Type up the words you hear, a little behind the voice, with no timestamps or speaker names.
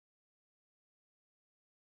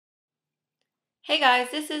Hey guys,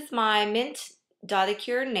 this is my Mint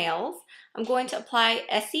Dotticure nails. I'm going to apply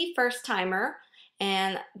Essie First Timer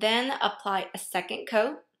and then apply a second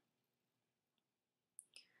coat.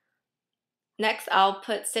 Next, I'll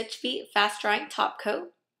put Stitch Feet Fast Drying Top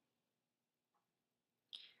Coat.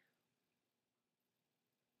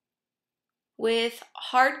 With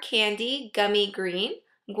Hard Candy Gummy Green,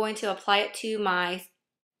 I'm going to apply it to my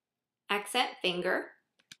accent finger.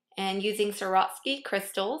 And using Swarovski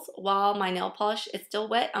crystals, while my nail polish is still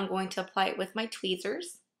wet, I'm going to apply it with my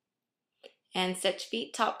tweezers. And Stitch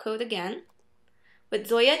Feet Top Coat again. With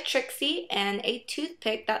Zoya Trixie and a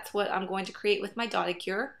toothpick, that's what I'm going to create with my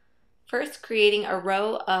Dotticure. First, creating a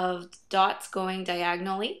row of dots going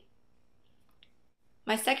diagonally.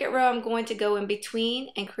 My second row, I'm going to go in between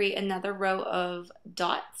and create another row of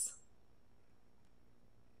dots.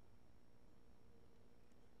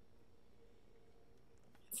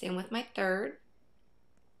 Same with my third.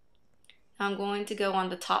 Now I'm going to go on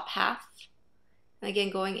the top half, and again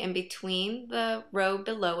going in between the row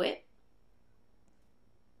below it.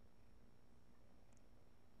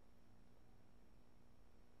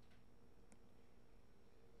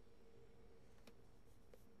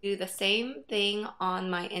 Do the same thing on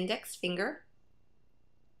my index finger.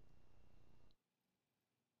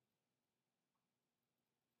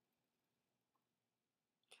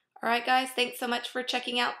 Alright guys, thanks so much for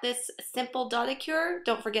checking out this simple Dotticure.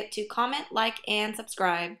 Don't forget to comment, like, and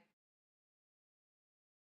subscribe.